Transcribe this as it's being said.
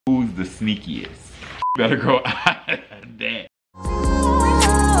Who's the sneakiest? Better go out of that.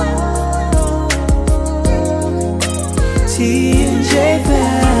 T&J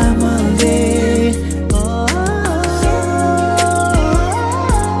family.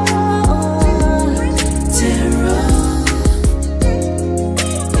 Terrell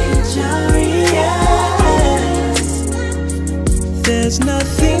Jarius. There's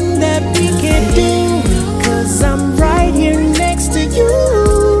nothing that we can do, 'cause I'm right here next to you.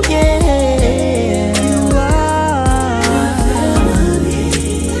 Yeah, you are family.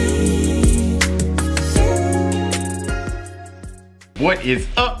 What is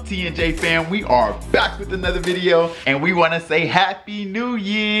up, T&J fam? We are back with another video, and we want to say Happy New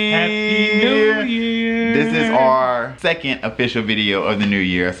Year! Happy New Year! This is our second official video of the new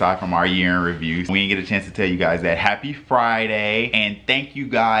year, aside from our year in review. We didn't get a chance to tell you guys that Happy Friday, and thank you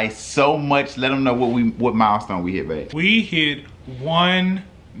guys so much. Let them know what milestone we hit, babe. We hit 1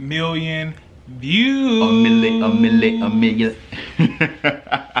 million views. A million.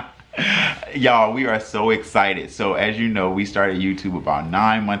 Y'all, we are so excited. So as you know, we started YouTube about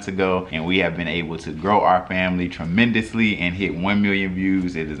 9 months ago, and we have been able to grow our family tremendously and hit 1 million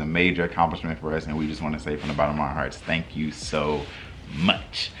views. It is a major accomplishment for us, and we just want to say from the bottom of our hearts, thank you so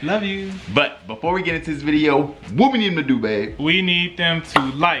much. Love you. But before we get into this video, what we need them to do, babe? We need them to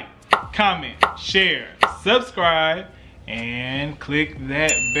like, comment, share, subscribe, and click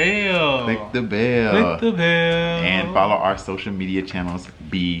that bell. Click the bell. Click the bell. And follow our social media channels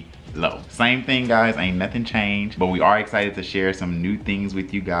below. Same thing, guys, ain't nothing changed, but we are excited to share some new things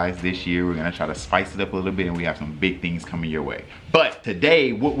with you guys this year. We're gonna try to spice it up a little bit, and we have some big things coming your way. But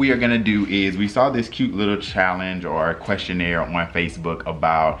today, what we are gonna do is, we saw this cute little challenge or questionnaire on Facebook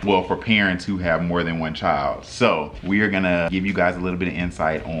about, well, for parents who have more than one child. So we are gonna give you guys a little bit of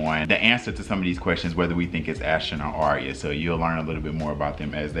insight on the answer to some of these questions, whether we think it's Ashton or Arya. So you'll learn a little bit more about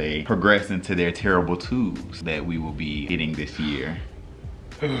them as they progress into their terrible twos that we will be hitting this year.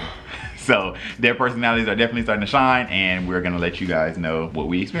 So their personalities are definitely starting to shine, and we're gonna let you guys know what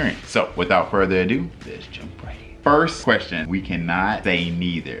we experienced. So without further ado, let's jump right in. First question, we cannot say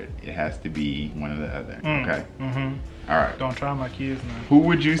neither. It has to be one or the other, okay? All right. Don't try my kids now. Who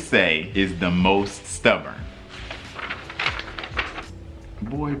would you say is the most stubborn?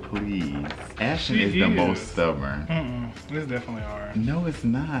 Boy, please. Ashton is the most stubborn. It's definitely hard. No, it's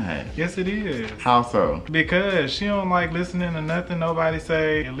not. Yes, it is. How so? Because she don't like listening to nothing nobody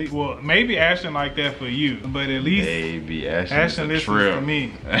say. At least, well, maybe Ashton like that for you, but at least Baby, Ashton Ashton is a listens trip. to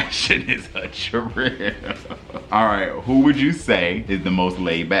me. Ashton is a trip. All right, who would you say is the most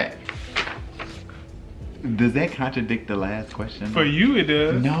laid back? Does that contradict the last question? For you, it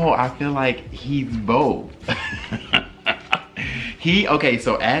does. No, I feel like he's both. Okay,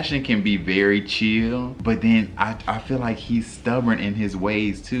 so Ashton can be very chill, but then I feel like he's stubborn in his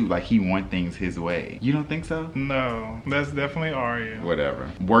ways too. Like, he wants things his way. You don't think so? No, that's definitely Arya.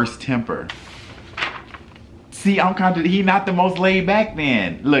 Whatever. Worst temper. See, he's not the most laid back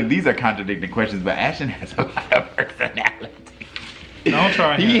then. Look, these are contradicting questions, but Ashton has a lot of personality. Don't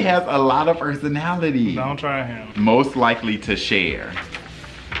try him. He has a lot of personality. Don't try him. Most likely to share.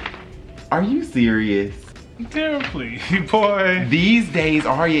 Are you serious? Terribly, boy. These days,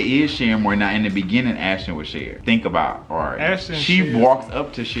 Arya is sharing more. Now, in the beginning, Ashton would share. Think about Arya. Ashton she shares. walks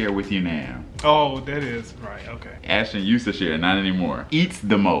up to share with you now. Oh, that is right. Okay. Ashton used to share, not anymore. Eats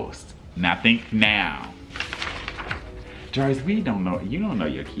the most. Now, think now. Joyce, we don't know. You don't know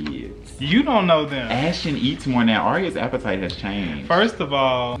your kids. You don't know them. Ashton eats more now. Arya's appetite has changed. First of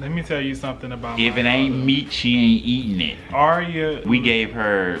all, let me tell you something about If my it ain't mother. meat, she ain't eating it. Arya. We gave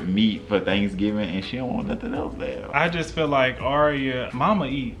her meat for Thanksgiving, and she don't want nothing else there. I just feel like Arya, mama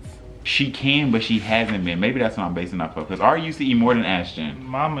eats. She can, but she hasn't been. Maybe that's what I'm basing off of. Because Arya used to eat more than Ashton.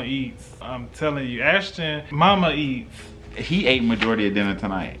 Mama eats. I'm telling you, Ashton, mama eats. He ate majority of dinner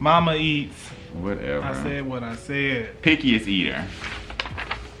tonight. Mama eats. Whatever. I said what I said. Pickiest eater.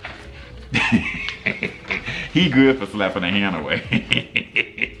 He good for slapping a hand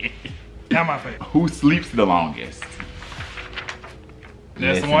away. Now my face. Who sleeps the longest?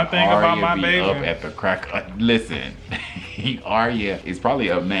 That's Listen, one thing about Arya my be baby. Up at the crack. Listen, Arya is probably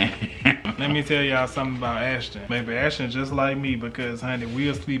up now. Let me tell y'all something about Ashton. Baby, Ashton just like me, because honey,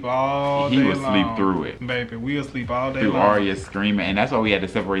 we'll sleep all He day will long. sleep through it. Baby, we'll sleep all day Through long. Arya screaming, and that's why we had to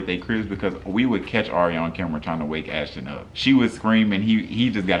separate their cribs, because we would catch Arya on camera trying to wake Ashton up. She would scream, and he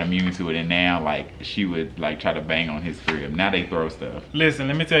just got immune to it, and now like she would like try to bang on his crib. Now they throw stuff. Listen,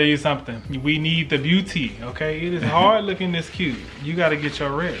 let me tell you something. We need the beauty, okay? It is hard looking this cute. You gotta get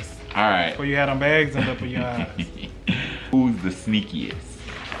your rest. All right. Before you had them bags in up in your eyes. Who's the sneakiest?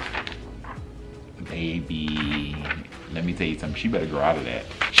 Baby, let me tell you something. She better grow out of that.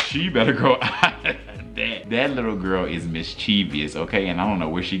 She better grow out of that. That little girl is mischievous, okay? And I don't know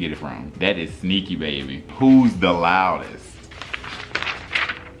where she get it from. That is sneaky, baby. Who's the loudest?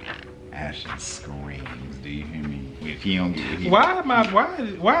 Ashton screams. Do you hear me? If he don't get it,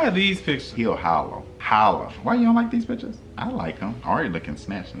 why are these pictures? he'll holler. Holler. Why you don't like these pictures? I like them. Ari looking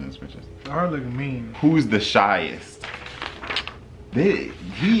snatched in these pictures. Are looking mean. Who's the shyest? I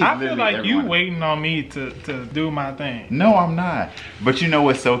I feel like you waiting on me to do my thing. No, I'm not. But you know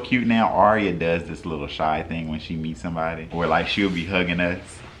what's so cute now? Aria does this little shy thing when she meets somebody, where like she'll be hugging us,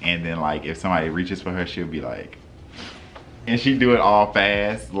 and then like if somebody reaches for her, she'll be like, and she do it all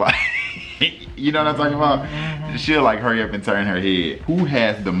fast, like, you know what I'm talking about? Mm-hmm. She'll like hurry up and turn her head. Who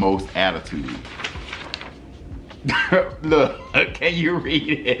has the most attitude? Look, can you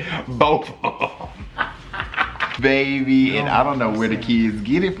read it? Both of them. Baby, and I don't know where the kids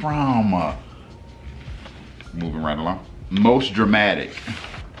get it from. Moving right along. Most dramatic.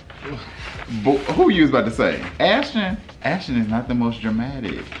 Who you was about to say? Ashton. Ashton is not the most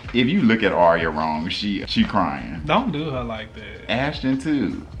dramatic. If you look at Aria wrong, she crying. Don't do her like that. Ashton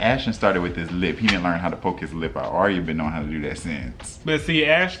too. Ashton started with his lip. He didn't learn how to poke his lip out. Aria been knowing how to do that since But see,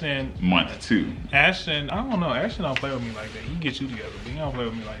 Ashton, month 2. Ashton, I don't know. Ashton don't play with me like that. He get you together, but he don't play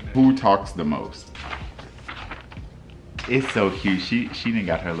with me like that. Who talks the most? It's so cute. She done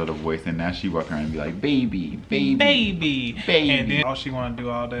got her little voice, and now she walk around and be like, baby, baby, baby, baby. And then all she want to do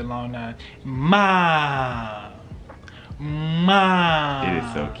all day long now, ma, ma. It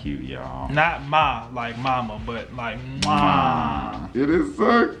is so cute, y'all. Not ma like mama, but like ma. It is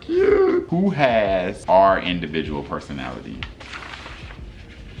so cute. Who has our individual personality?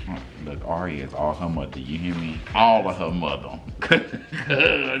 Oh, look, Aria is all her mother. You hear me? All of her mother.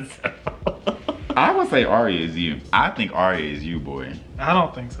 I would say Aria is you. I think Aria is you, boy. I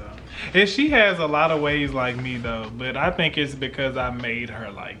don't think so. And she has a lot of ways like me though, but I think it's because I made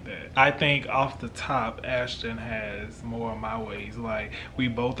her like that. I think off the top, Ashton has more of my ways. Like, we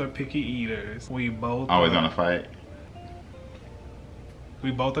both are picky eaters. We both always on a fight. We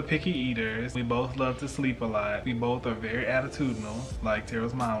both are picky eaters. We both love to sleep a lot. We both are very attitudinal, like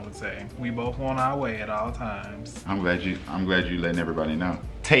Terrell's mom would say. We both want our way at all times. I'm glad you letting everybody know.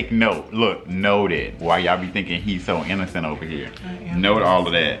 Take note. Look, noted. Why y'all be thinking he's so innocent over here? Note all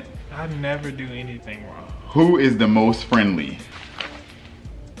of that. I never do anything wrong. Who is the most friendly?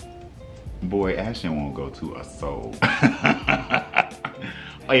 Boy, Ashton won't go to a soul.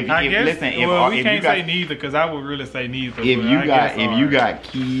 We can't say neither, because I would really say neither. If you got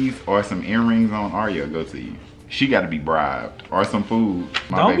keys or some earrings on, Aria go to you. She got to be bribed or some food.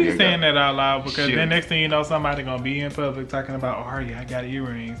 Don't be saying that out loud, because then next thing you know, somebody gonna be in public talking about Aria. I got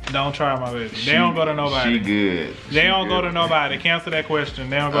earrings. Don't try my baby. They don't go to nobody. She good. They don't go to nobody. Cancel that question.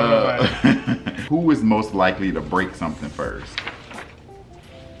 They don't go to nobody. Who is most likely to break something first?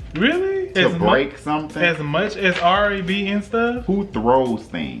 Really? To break something? As much as Ari be and stuff? Who throws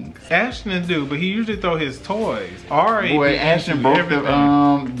things? Ashton do, but he usually throw his toys. Ari, boy, Ashton broke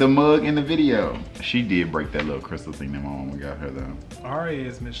the mug in the video. She did break that little crystal thing that my mama got her though. Ari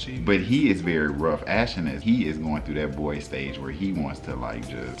is mischievous. But he is very rough. Ashton is going through that boy stage where he wants to like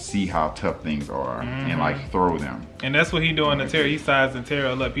just see how tough things are and like throw them. And that's what he doing to Terrell. He sizing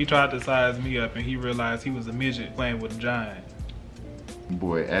Terrell up. He tried to size me up and he realized he was a midget playing with a giant.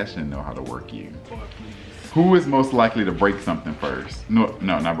 Boy, Ashton know how to work you. Boy, please. Who is most likely to break something first? No,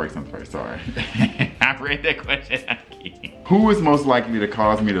 not break something first, sorry. I read that question again. Who is most likely to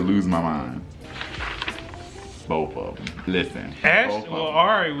cause me to lose my mind? Both of them. Listen.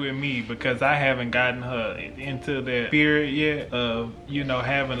 Ari with me, because I haven't gotten her into that spirit yet of, you know,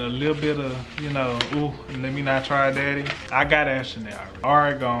 having a little bit of, you know, ooh, let me not try daddy. I got Ashton there already.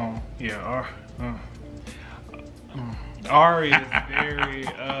 Ari gone, yeah, Ari is very,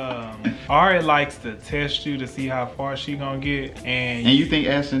 Ari likes to test you to see how far she gonna get. And you think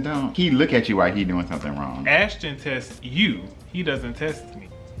Ashton don't? He look at you while he doing something wrong. Ashton tests you. He doesn't test me.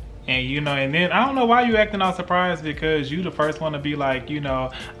 And you know, and then I don't know why you acting all surprised, because you the first one to be like, you know,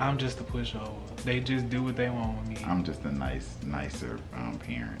 I'm just a pushover. They just do what they want with me. I'm just a nicer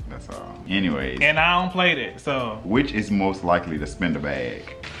parent, that's all. Anyways. And I don't play that, so. Which is most likely to spend a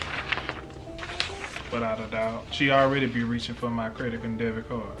bag? Without a doubt. She already be reaching for my credit and debit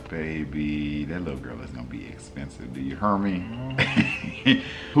card. Baby, that little girl is gonna be expensive. Do you hear me?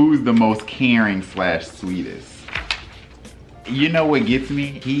 Who's the most caring / sweetest? You know what gets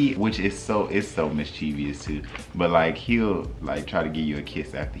me? Which is so mischievous too. But like he'll like try to give you a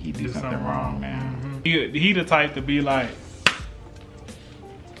kiss after he do something wrong, man. He the type to be like.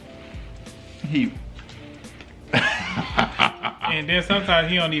 And then sometimes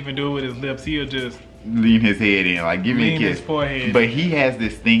he don't even do it with his lips. He'll just lean his head in, like give me a Lean kiss. his forehead. But he has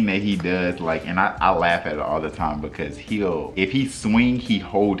this thing that he does, like, and I laugh at it all the time because if he swing, he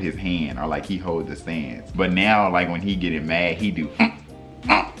hold his hand or like he hold the stance. But now, like when he getting mad, he do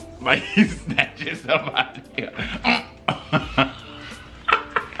like he snatches somebody.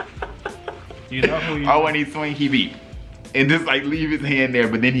 You know who you Oh, when he swing, he be and just like leave his hand there,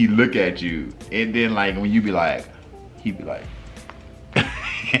 but then he look at you, and then like when you be like, he be like.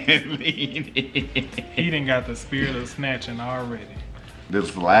 He done got the spirit of snatching already. This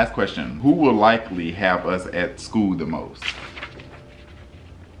is the last question. Who will likely have us at school the most?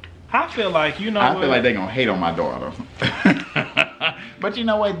 I feel like, you know I what? feel like they gonna hate on my daughter. But you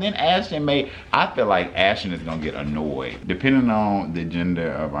know what? Then Ashton I feel like Ashton is gonna get annoyed. Depending on the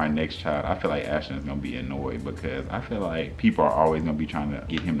gender of our next child, I feel like Ashton is gonna be annoyed because I feel like people are always gonna be trying to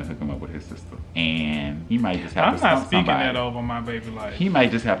get him to hook him up with his sister. And he might just have to I'm not stump speaking somebody. that over my baby life. He might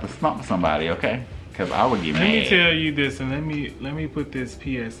just have to stump somebody, okay? Because I would get mad. Let me tell you this, and let me put this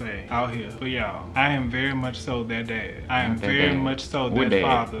PSA out here for y'all. I am very much so that dad. I am very much so that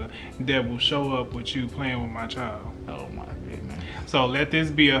father that will show up with you playing with my child. Oh my goodness. So let this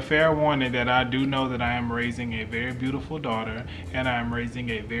be a fair warning that I do know that I am raising a very beautiful daughter and I am raising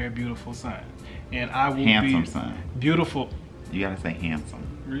a very beautiful son. And I will Handsome be son. beautiful. You gotta say handsome.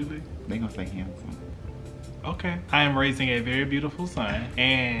 Really? They gonna say handsome. Okay. I am raising a very beautiful son,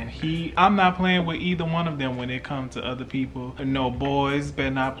 and I'm not playing with either one of them when it comes to other people. No boys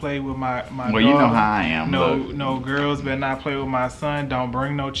better not play with my Well, daughter. you know how I am. No girls better not play with my son. Don't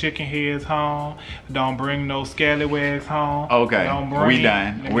bring no chicken heads home. Don't bring no scallywags home. Okay, Don't bring, we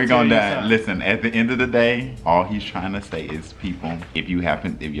done. let me We're tell gonna you done. something. Listen, at the end of the day, all he's trying to say is, people, if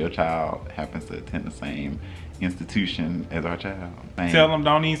your child happens to attend the same institution as our child, Tell them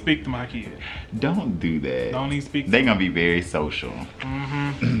don't even speak to my kid. don't do that. Don't even speak to They're gonna be very social.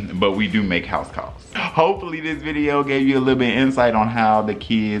 But we do make house calls. Hopefully this video gave you a little bit of insight on how the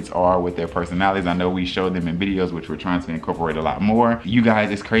kids are with their personalities. I know we showed them in videos, which we're trying to incorporate a lot more. You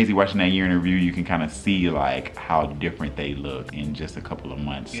guys, it's crazy watching that year in review. You can kind of see like how different they look in just a couple of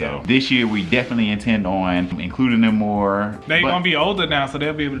months. Yeah. So this year we definitely intend on including them more. They're gonna be older now, so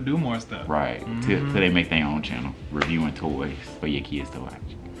they'll be able to do more stuff. Right, till they make their own channel, reviewing toys for your kids to watch.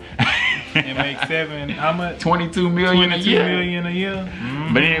 And make how much? 22 million a 22 year. million a year.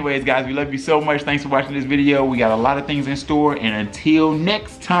 But anyways, guys, we love you so much. Thanks for watching this video. We got a lot of things in store, and until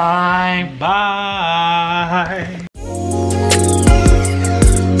next time, Bye.